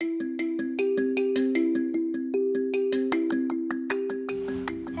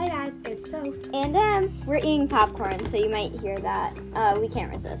And we're eating popcorn, so you might hear that. We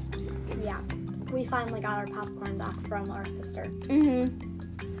can't resist. Yeah. We finally got our popcorn back from our sister.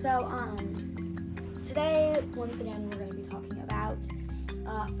 Mm-hmm. So, today, once again, we're going to be talking about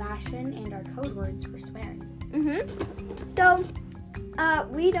fashion and our code words for swearing. Mm-hmm. So,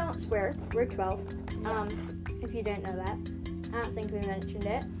 we don't swear. We're 12. Yeah. If you didn't know that. I don't think we mentioned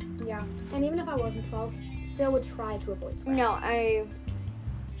it. Yeah. And even if I wasn't 12, still would try to avoid swearing. No,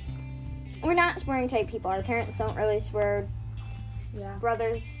 we're not swearing type people. Our parents don't really swear. Yeah.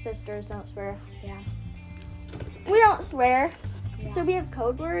 Brothers, sisters don't swear. Yeah. We don't swear. Yeah. So we have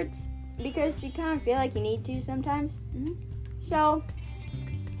code words because you kind of feel like you need to sometimes. Mm-hmm. So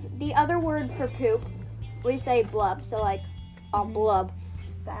the other word for poop, we say blub. So like, blub.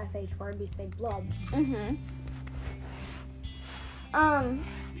 The SH word, we say blub. Mm-hmm.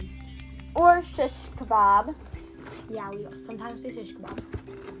 Or shish kebab. Yeah, we sometimes say shish kebab.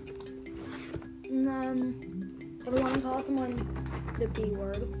 And then, if we want to call someone the B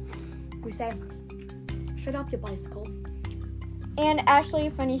word, we say, shut up, you bicycle. And Ashley,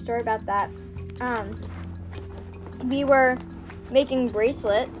 a funny story about that. We were making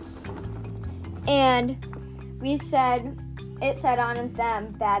bracelets, and it said on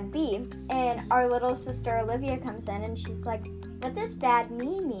them, bad B. And our little sister Olivia comes in, and she's like, what does bad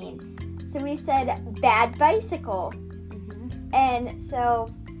me mean? So we said, bad bicycle. Mm-hmm. And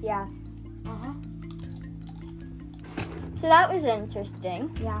so, yeah. Uh-huh. So that was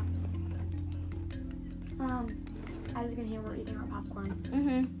interesting. Yeah. As you can hear, we're eating our popcorn.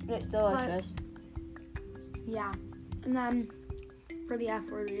 Mm-hmm. It's delicious. Yeah. And then, for the F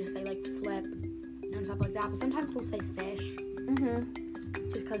word, we just say, like, flip and stuff like that. But sometimes we'll say fish.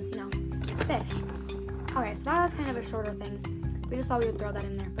 Mm-hmm. Just because, fish. Okay, so that was kind of a shorter thing. We just thought we would throw that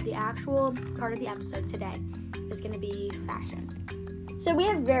in there. But the actual part of the episode today is going to be fashion. So we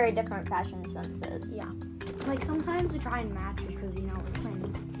have very different fashion senses. Yeah. Like, sometimes we try and match just because, we're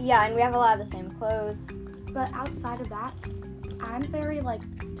twins. Yeah, and we have a lot of the same clothes. But outside of that, I'm very, like,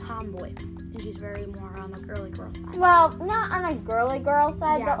 tomboy. And she's very more on the girly girl side. Well, not on a girly girl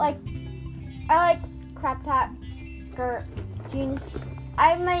side, Yeah. but, like, I like crop top, skirt, jeans.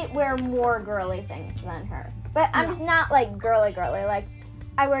 I might wear more girly things than her. But I'm not, like, girly. Like,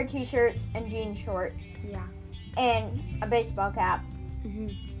 I wear t-shirts and jean shorts. Yeah. And a baseball cap. Mm-hmm.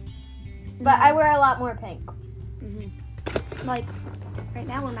 But I wear a lot more pink. Mm-hmm. Like, right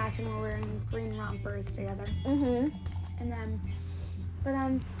now we're matching. We're wearing green rompers together. Mm-hmm. But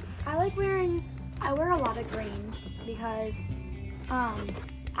I wear a lot of green because,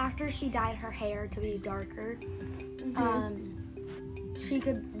 after she dyed her hair to be darker, she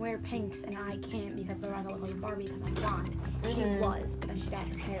could wear pinks and I can't because otherwise I look like a Barbie because I'm blonde. She was, but then she dyed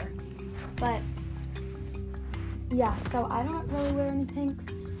her hair. But, yeah, so I don't really wear any pinks.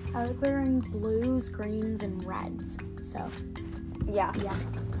 I like wearing blues, greens, and reds. So, Yeah. yeah.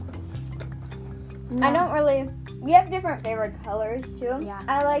 I don't really... We have different favorite colors, too. Yeah.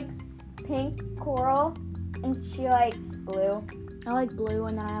 I like pink, coral, and she likes blue. I like blue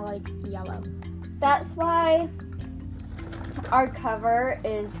and then I like yellow. That's why our cover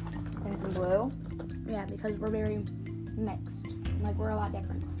is pink and blue. Yeah, because we're very mixed. Like, we're a lot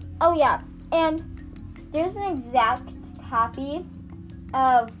different. Oh, yeah. And there's an exact copy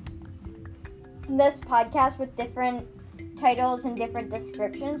of this podcast with different titles and different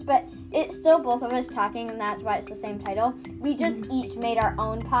descriptions, but it's still both of us talking, and that's why it's the same title. We just each made our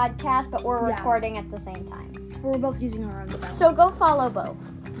own podcast, but we're recording at the same time. We're both using our own device. So go follow both.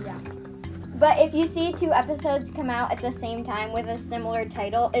 Yeah. But if you see two episodes come out at the same time with a similar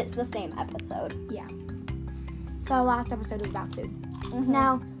title, it's the same episode. Yeah. So last episode was about food. Mm-hmm.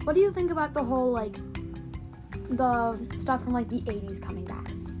 Now, what do you think about the whole, like, the stuff from, like, the 80s coming back?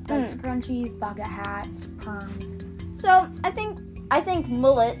 Like scrunchies, bucket hats, perms. So I think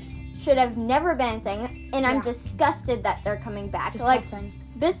mullets should have never been a thing, and I'm disgusted that they're coming back. Disgusting.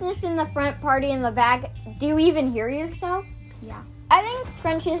 Like, business in the front, party in the back. Do you even hear yourself? Yeah. I think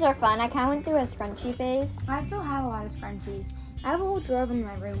scrunchies are fun. I kind of went through a scrunchie phase. I still have a lot of scrunchies. I have a whole drawer of them in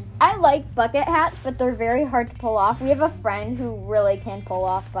my room. I like bucket hats, but they're very hard to pull off. We have a friend who really can pull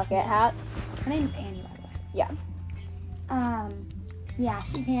off bucket hats. Her name's Annie, by the way. Yeah. Yeah,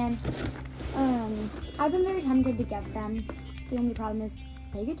 she can. I've been very tempted to get them. The only problem is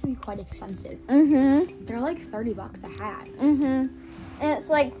they get to be quite expensive. Mm-hmm. They're like $30 a hat. Mm-hmm. And it's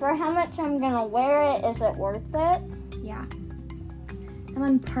like, for how much I'm gonna wear it, is it worth it? Yeah. And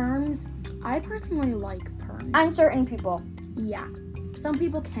then perms, I personally like perms. On certain people. Yeah. Some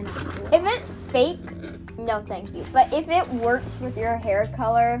people cannot do it. If it's fake, no thank you. But if it works with your hair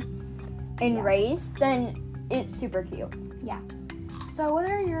color and race, then it's super cute. Yeah. So what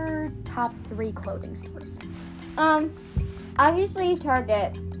are your top 3 clothing stores? Obviously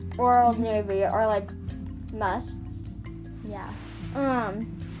Target or Old Navy are like musts. Yeah.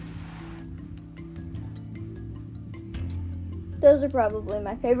 Those are probably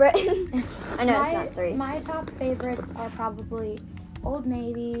my favorite. I know it's not 3. My top favorites are probably Old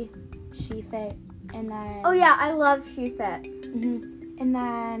Navy, SheFit, and then... Oh yeah, I love SheFit. And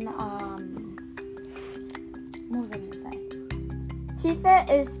then, what was I going to say? SheFit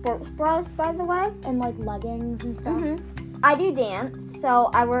is sports bras, by the way. And like leggings and stuff. I do dance,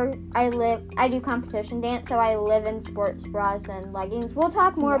 so I do competition dance, so I live in sports bras and leggings. We'll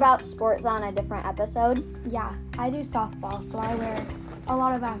talk more about sports on a different episode. Yeah, I do softball, so I wear a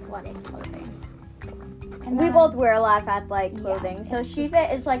lot of athletic clothing. And we both wear a lot of athletic clothing, yeah, so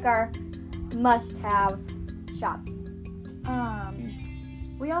SheFit is like our must-have shop.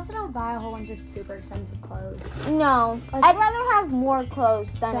 We also don't buy a whole bunch of super expensive clothes. No, I'd rather have more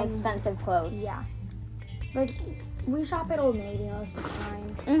clothes than expensive clothes. Yeah. Like, we shop at Old Navy most of the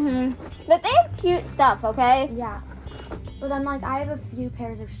time. But they have cute stuff, okay? Yeah. But then, like, I have a few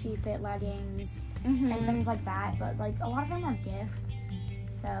pairs of SheFit leggings and things like that. But, like, a lot of them are gifts.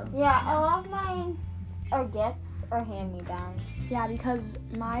 So. Yeah, a lot of mine are gifts or hand-me-downs. Yeah, because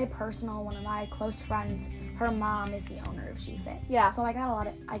one of my close friends, her mom is the owner of SheFit. Yeah. So I get a lot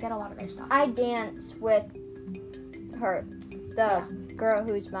of their stuff. I dance with her, the girl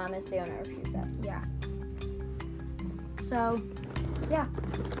whose mom is the owner of SheFit. Yeah. So, yeah.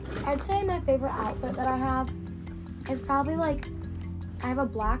 I'd say my favorite outfit that I have is probably like, I have a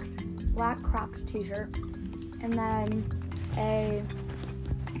black cropped t-shirt and then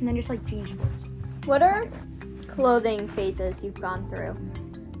just like jean shorts. What are clothing phases you've gone through?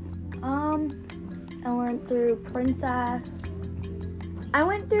 I went through princess. I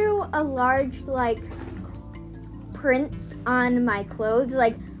went through a large like prints on my clothes,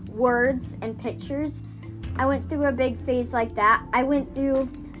 like words and pictures. I went through a big phase like that. I went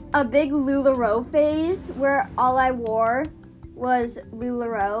through a big LuLaRoe phase where all I wore was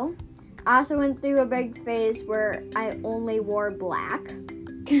LuLaRoe. I also went through a big phase where I only wore black.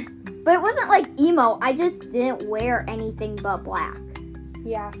 But it wasn't like emo. I just didn't wear anything but black.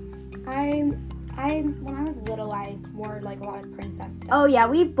 Yeah. When I was little, I wore like a lot of princess stuff. Oh yeah,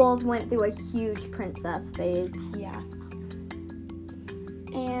 we both went through a huge princess phase. Yeah.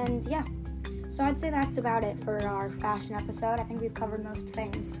 And yeah. So I'd say that's about it for our fashion episode. I think we've covered most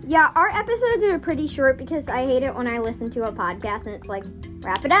things. Yeah, our episodes are pretty short because I hate it when I listen to a podcast and it's like,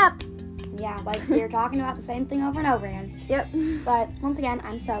 wrap it up. Yeah, like we're talking about the same thing over and over again. Yep. But once again,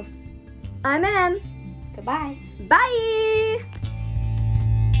 I'm Soph. I'm Em. Goodbye. Bye.